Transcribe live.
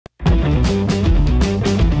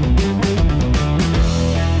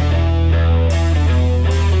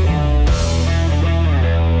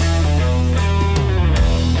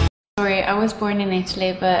was born in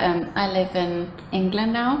Italy, but I live in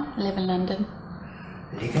England now. I live in London.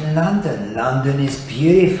 Live in London. London is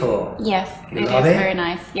beautiful. Yes, You it love is it? very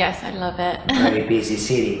nice. Yes, I love it. Very busy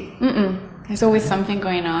city. There's always something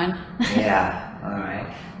going on. Yeah, alright.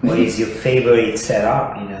 What is your favorite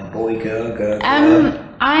setup? You know, boy, girl, girl,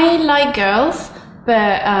 girl? I like girls,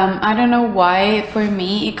 but I don't know why. For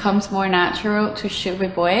me, it comes more natural to shoot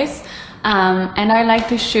with boys. And I like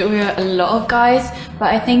to shoot with a lot of guys,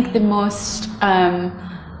 but I think the most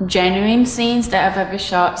genuine scenes that I've ever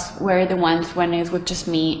shot were the ones when it was with just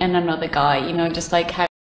me and another guy, you know, just like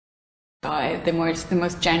having a guy, the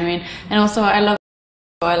most genuine. And also I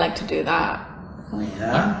like to do that.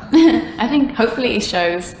 Yeah? I think hopefully it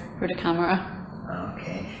shows for the camera.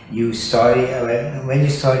 Okay. You started, when you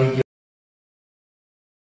started your...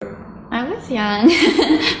 I was young.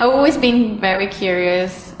 I've always been very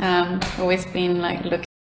curious, always been like looking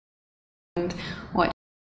and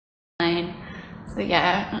watching. So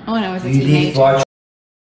yeah, when I was a teenager. You did watch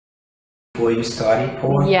before you started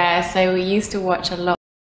porn? Yes, I used to watch a lot.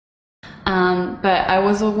 But I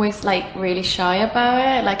was always like really shy about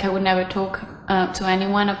it. Like I would never talk to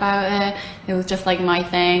anyone about it. It was just like my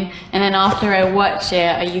thing. And then after I watched it,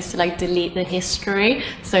 I used to like delete the history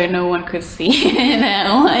so no one could see it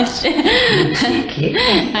and watch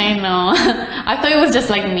it. I know. I thought it was just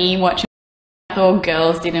like me watching. I thought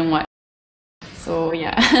girls didn't watch. So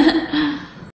yeah.